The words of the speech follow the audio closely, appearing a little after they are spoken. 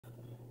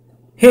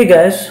Hey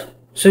guys,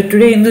 so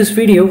today in this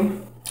video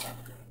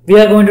we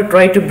are going to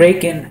try to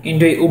break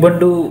into a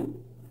Ubuntu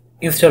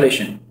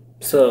installation.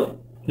 So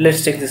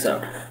let's check this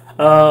out.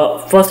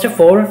 First of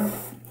all,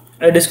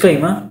 a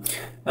disclaimer,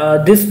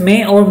 this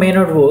may or may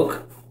not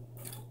work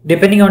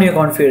depending on your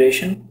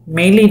configuration.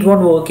 Mainly it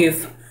won't work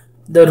if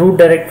the root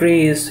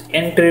directory is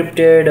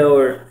encrypted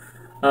or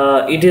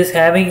it is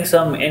having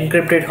some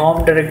encrypted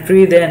home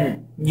directory,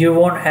 then you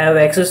won't have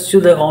access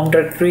to the home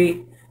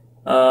directory.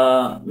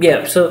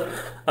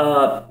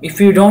 If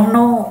you don't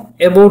know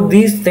about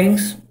these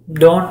things,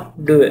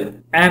 don't do it.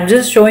 I'm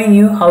just showing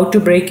you how to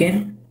break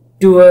in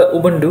to a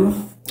Ubuntu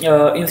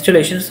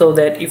installation, so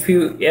that if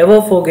you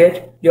ever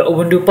forget your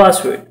Ubuntu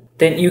password,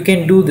 then you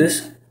can do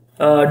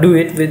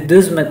it with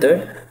this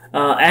method.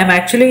 I'm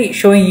actually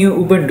showing you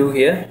Ubuntu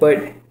here,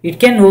 but it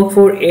can work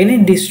for any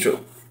distro.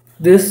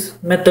 This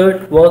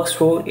method works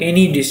for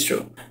any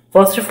distro.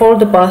 First of all,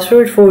 the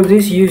password for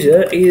this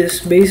user is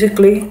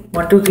basically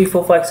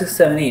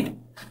 12345678.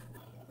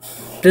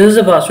 This is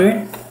the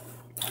password.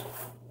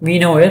 We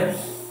know it.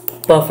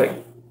 Perfect.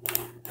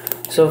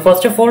 So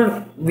first of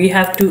all, we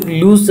have to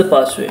lose the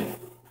password.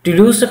 To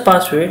lose the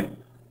password,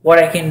 what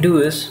I can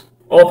do is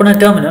open a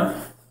terminal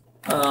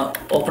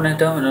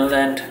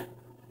and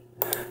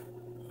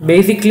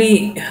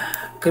basically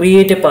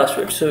create a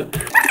password. So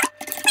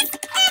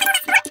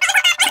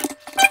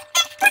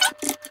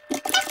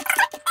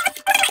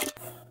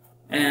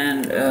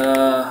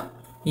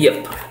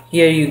yep,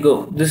 here you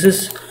go. This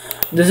is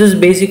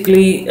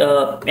basically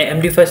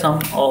MD5 sum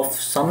of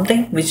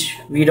something which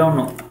we don't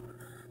know.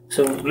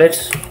 So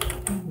let's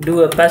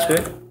do a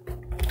password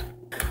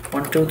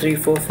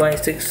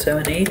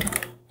 12345678.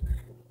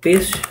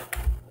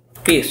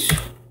 Paste.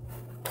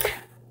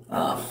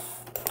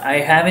 I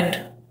haven't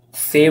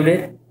saved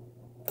it.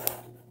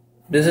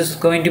 This is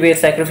going to be a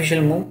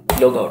sacrificial move.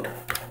 Logout.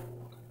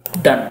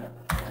 Done.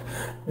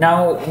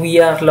 Now we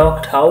are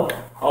logged out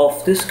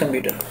of this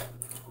computer.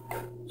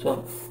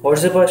 So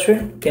what's the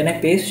password? Can I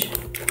paste?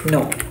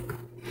 No.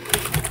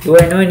 Do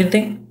I know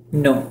anything?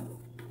 No.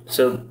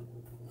 So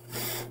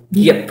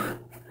yep,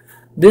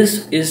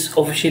 this is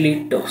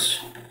officially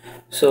toast.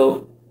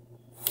 So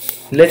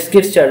let's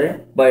get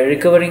started by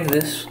recovering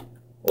this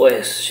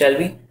OS, shall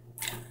we?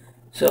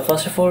 So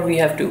first of all, we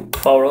have to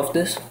power off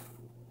this.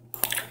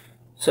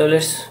 So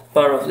let's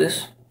power off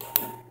this,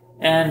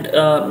 and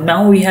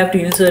now we have to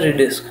insert a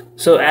disk.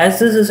 So as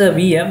this is a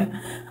VM,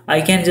 I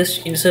can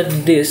just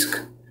insert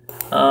disk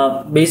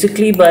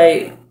basically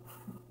by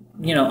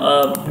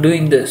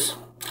doing this: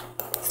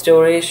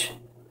 storage,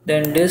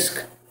 then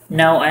disk.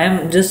 Now I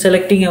am just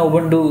selecting a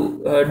Ubuntu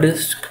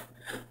disk.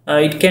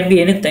 It can be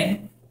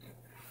anything.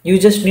 You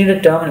just need a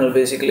terminal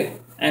basically,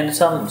 and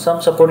some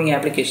supporting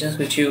applications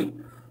which you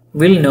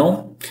will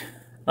know.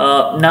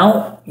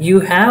 Now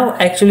you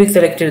have actually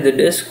selected the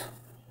disk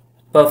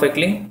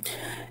perfectly,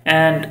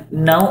 and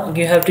now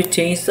you have to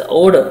change the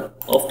order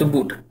of the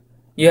boot.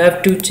 You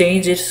have to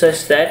change it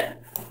such that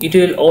it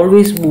will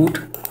always boot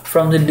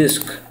from the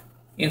disk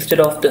instead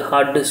of the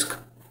hard disk.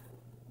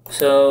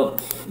 So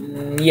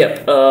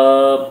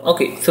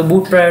okay, so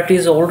boot priority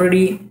is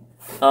already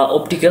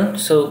optical.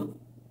 So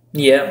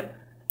yeah,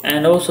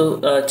 and also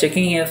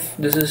checking if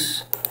this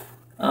is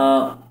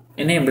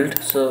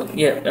enabled. So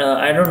yeah,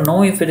 I don't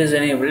know if it is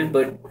enabled,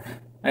 but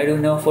I do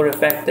know for a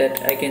fact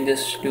that I can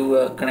just do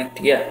a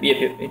connect. Yeah,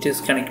 it is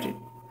connected.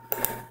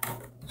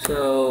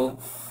 So,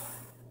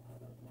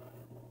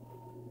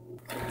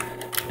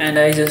 and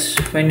I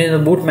just went in the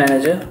boot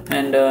manager,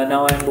 and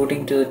now I'm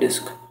booting to the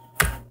disk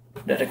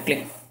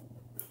directly.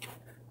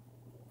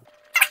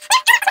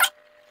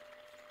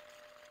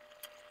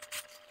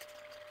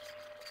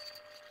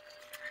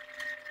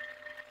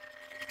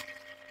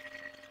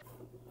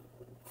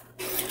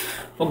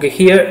 Okay,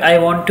 here I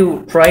want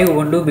to try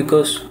Ubuntu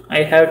because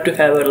I have to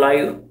have a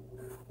live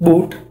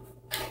boot.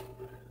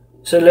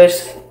 So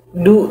let's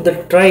do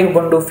the try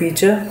Ubuntu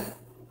feature.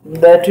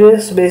 That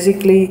is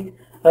basically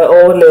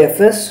overlay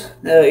FS.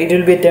 It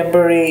will be a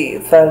temporary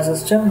file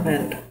system,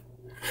 and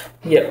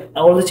yeah,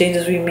 all the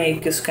changes we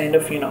make is kind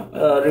of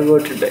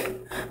reverted back.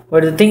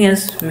 But the thing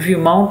is, if you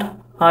mount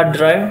hard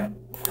drive,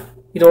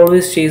 it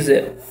always stays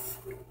there.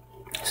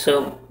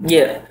 So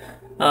yeah,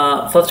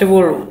 first of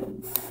all,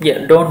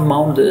 yeah, don't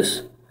mount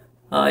this.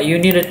 You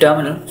need a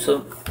terminal,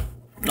 so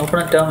open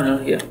a terminal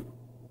here,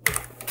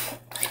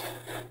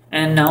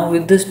 and now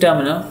with this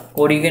terminal,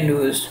 what you can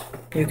do is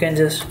you can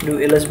just do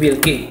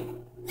lsblk,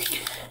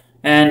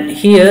 and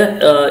here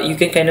you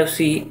can kind of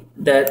see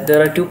that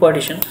there are two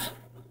partitions.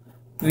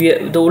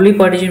 The only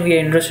partition we are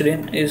interested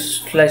in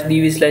is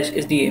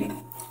 /dv/sda.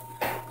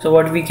 So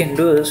what we can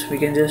do is we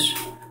can just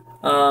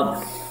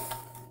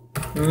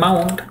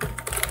mount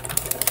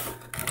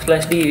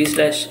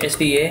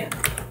 /dv/sda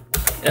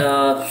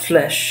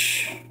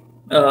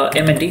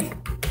 /mnt,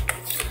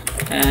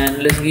 and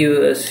let's give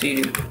a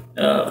cd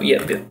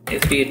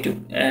sda2,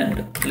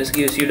 and let's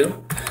give a sudo,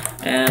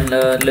 and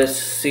let's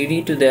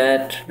cd to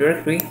that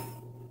directory,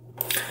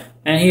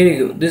 and here you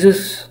go. This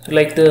is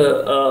like the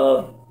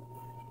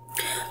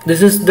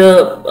This is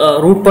the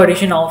root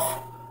partition of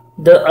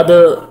the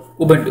other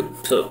Ubuntu.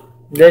 So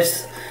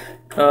let's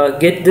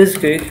get this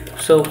quick.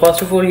 So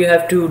first of all, you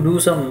have to do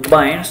some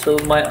bind. So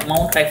my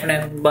mount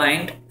 -f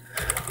bind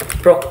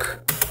proc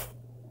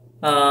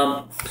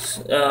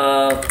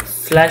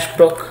slash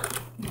proc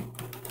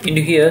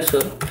into here. So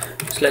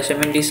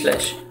 /mnd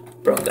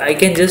 / proc. I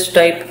can just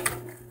type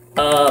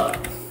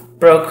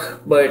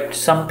proc, but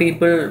some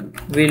people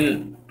will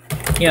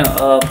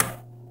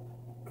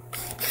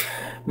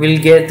will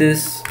get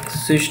this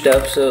switched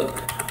up, so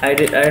I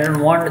don't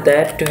want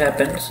that to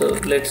happen. So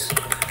let's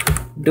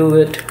do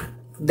it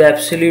the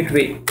absolute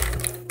way.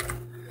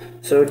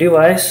 So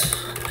device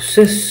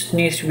sys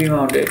needs to be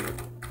mounted.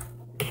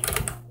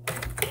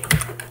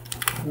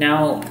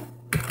 Now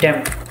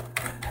temp,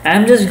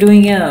 I'm just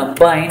doing a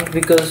bind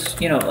because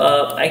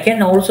I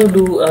can also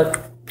do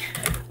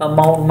a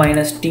mount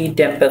 -t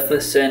temp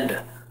fs and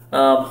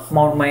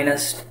mount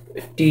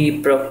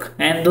 -t proc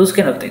and those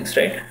kind of things,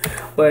 right?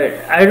 But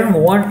I don't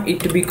want it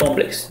to be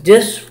complex.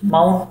 Just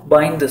mount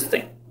bind this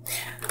thing.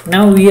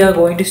 Now we are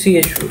going to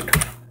chroot.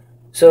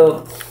 So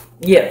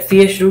yeah,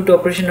 chroot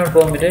operation not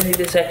permitted. It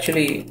is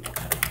actually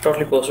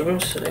totally possible.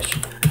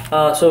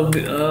 So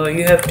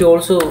you have to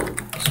also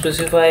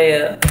specify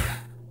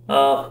a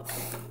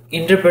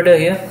interpreter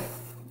here.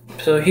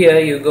 So here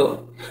you go.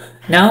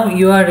 Now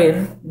you are in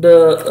the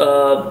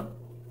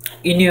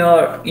in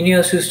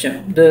your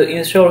system, the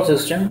installed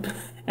system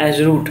as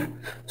root.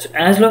 So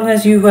as long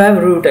as you have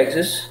root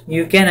access,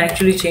 you can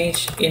actually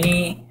change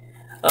any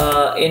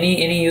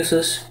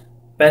user's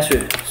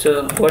password.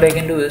 So what I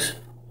can do is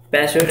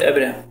password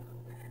Abraham,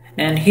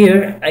 and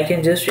here I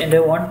can just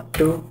enter 1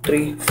 2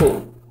 3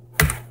 4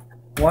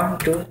 1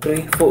 2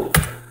 3 4.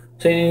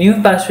 So in the new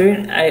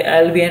password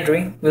I'll be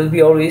entering will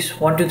be always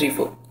 1 2 3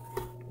 4,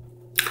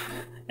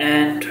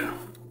 and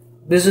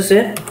this is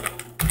it.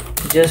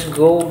 Just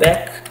go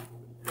back,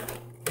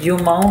 you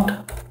mount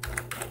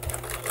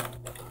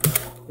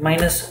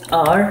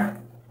 -r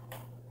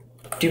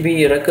to be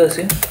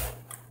recursive,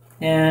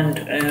 and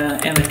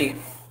mnd,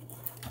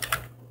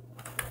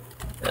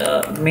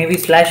 maybe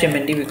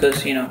 /mnd, because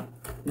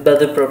the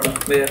other problem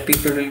where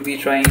people will be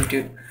trying to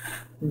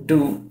do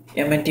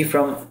mnd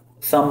from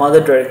some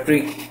other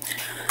directory.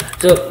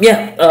 So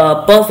yeah,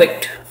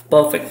 perfect.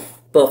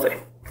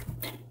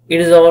 It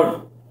is all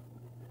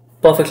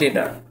perfectly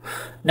done.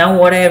 Now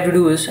what I have to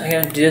do is I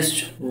can just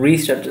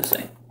restart this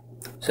thing.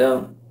 So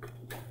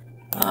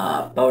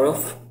power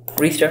off,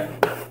 restart,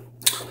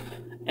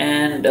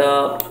 and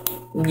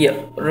yeah,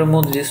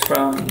 remove this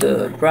from the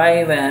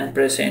drive and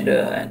press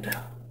enter, and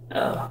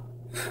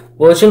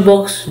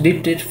VirtualBox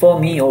did it for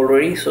me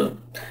already, so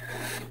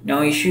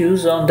no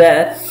issues on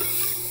that.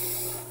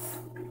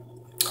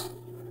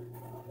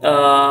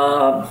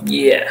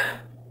 Yeah,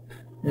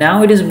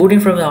 now it is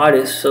booting from the hard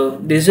disk. So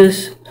this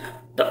is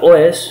the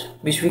OS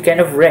which we kind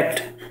of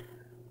wrecked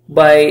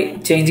by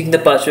changing the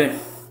password.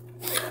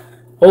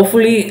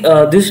 Hopefully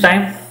this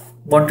time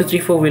 1 2 3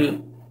 4 will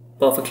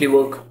perfectly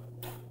work.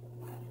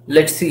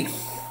 Let's see.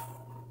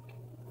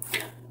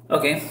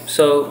 Okay,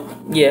 so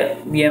yeah,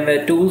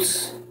 VMware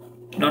tools,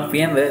 not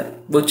VMware,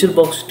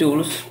 VirtualBox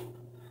tools.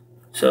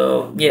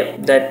 So yeah,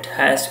 that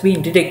has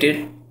been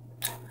detected.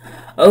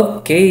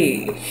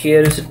 Okay,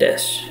 here is a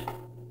test.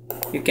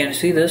 You can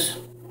see this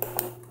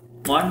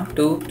 1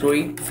 2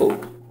 3 4,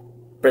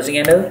 pressing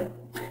enter,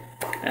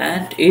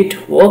 and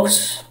it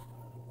works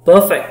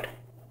perfect.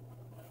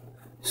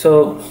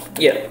 So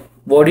yeah,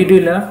 what did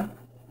you learn?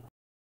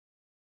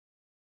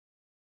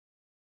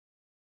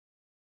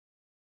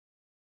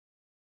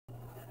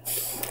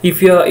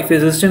 If your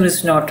system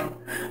is not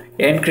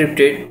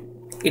encrypted,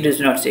 it is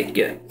not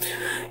secure.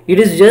 It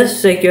is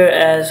just secure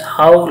as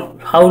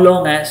how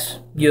long as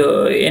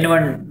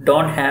anyone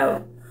don't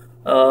have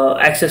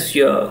access to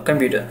your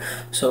computer.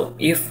 So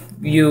if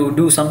you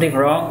do something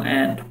wrong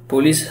and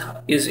police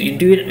is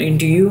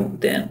into you,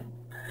 then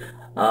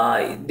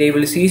they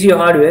will seize your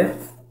hardware.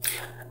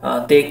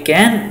 They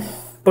can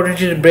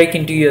potentially break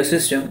into your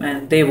system,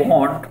 and they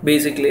won't.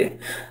 Basically,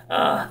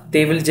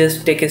 they will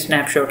just take a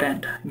snapshot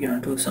and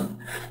do some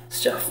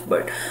stuff.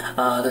 But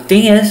the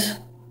thing is,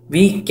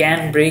 we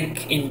can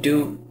break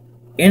into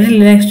any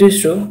Linux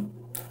distro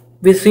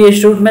with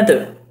chroot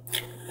method.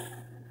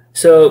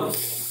 So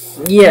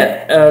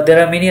yeah, there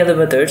are many other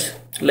methods,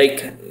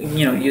 like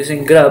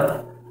using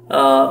grub.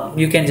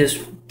 You can just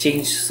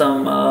change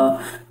some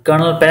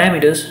kernel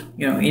parameters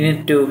in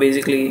it to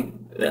basically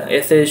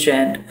sh,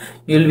 and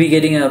you'll be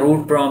getting a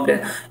root prompt.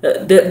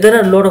 There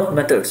are a lot of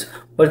methods,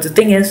 but the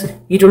thing is,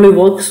 it only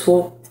works for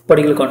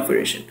particular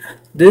configuration.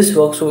 This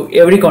works for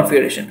every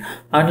configuration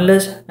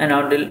unless and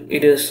until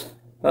it is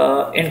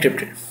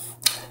encrypted.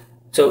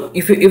 So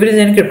if it is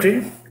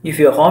encrypted, if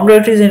your home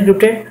directory is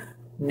encrypted,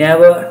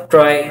 never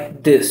try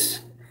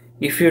this.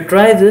 If you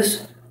try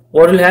this,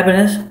 what will happen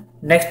is,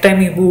 next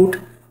time you boot,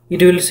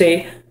 it will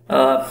say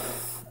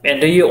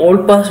enter your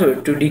old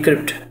password to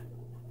decrypt,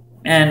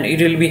 and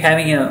it will be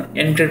having a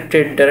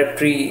encrypted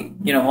directory,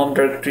 home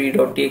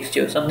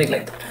directory.txt or something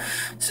like that.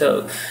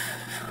 So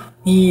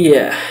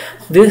yeah,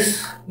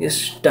 this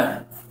is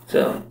done.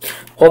 So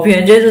hope you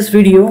enjoyed this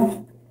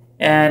video,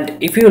 and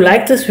if you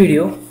like this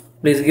video,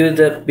 please give it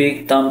a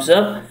big thumbs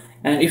up,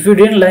 and if you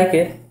didn't like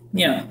it,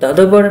 the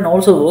other button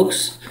also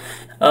works.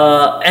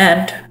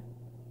 And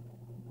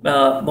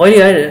while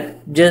you're at it,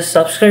 just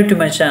subscribe to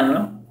my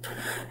channel.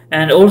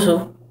 And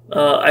also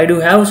I do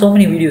have so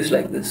many videos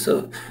like this,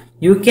 so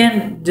you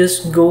can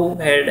just go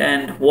ahead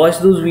and watch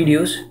those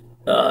videos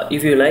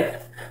if you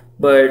like.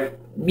 But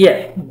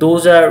yeah,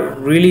 those are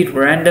really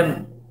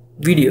random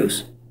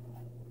videos.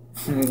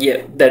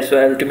 Yeah, that's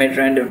why ultimate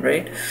random,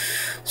 right?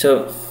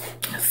 So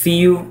see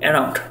you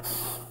around.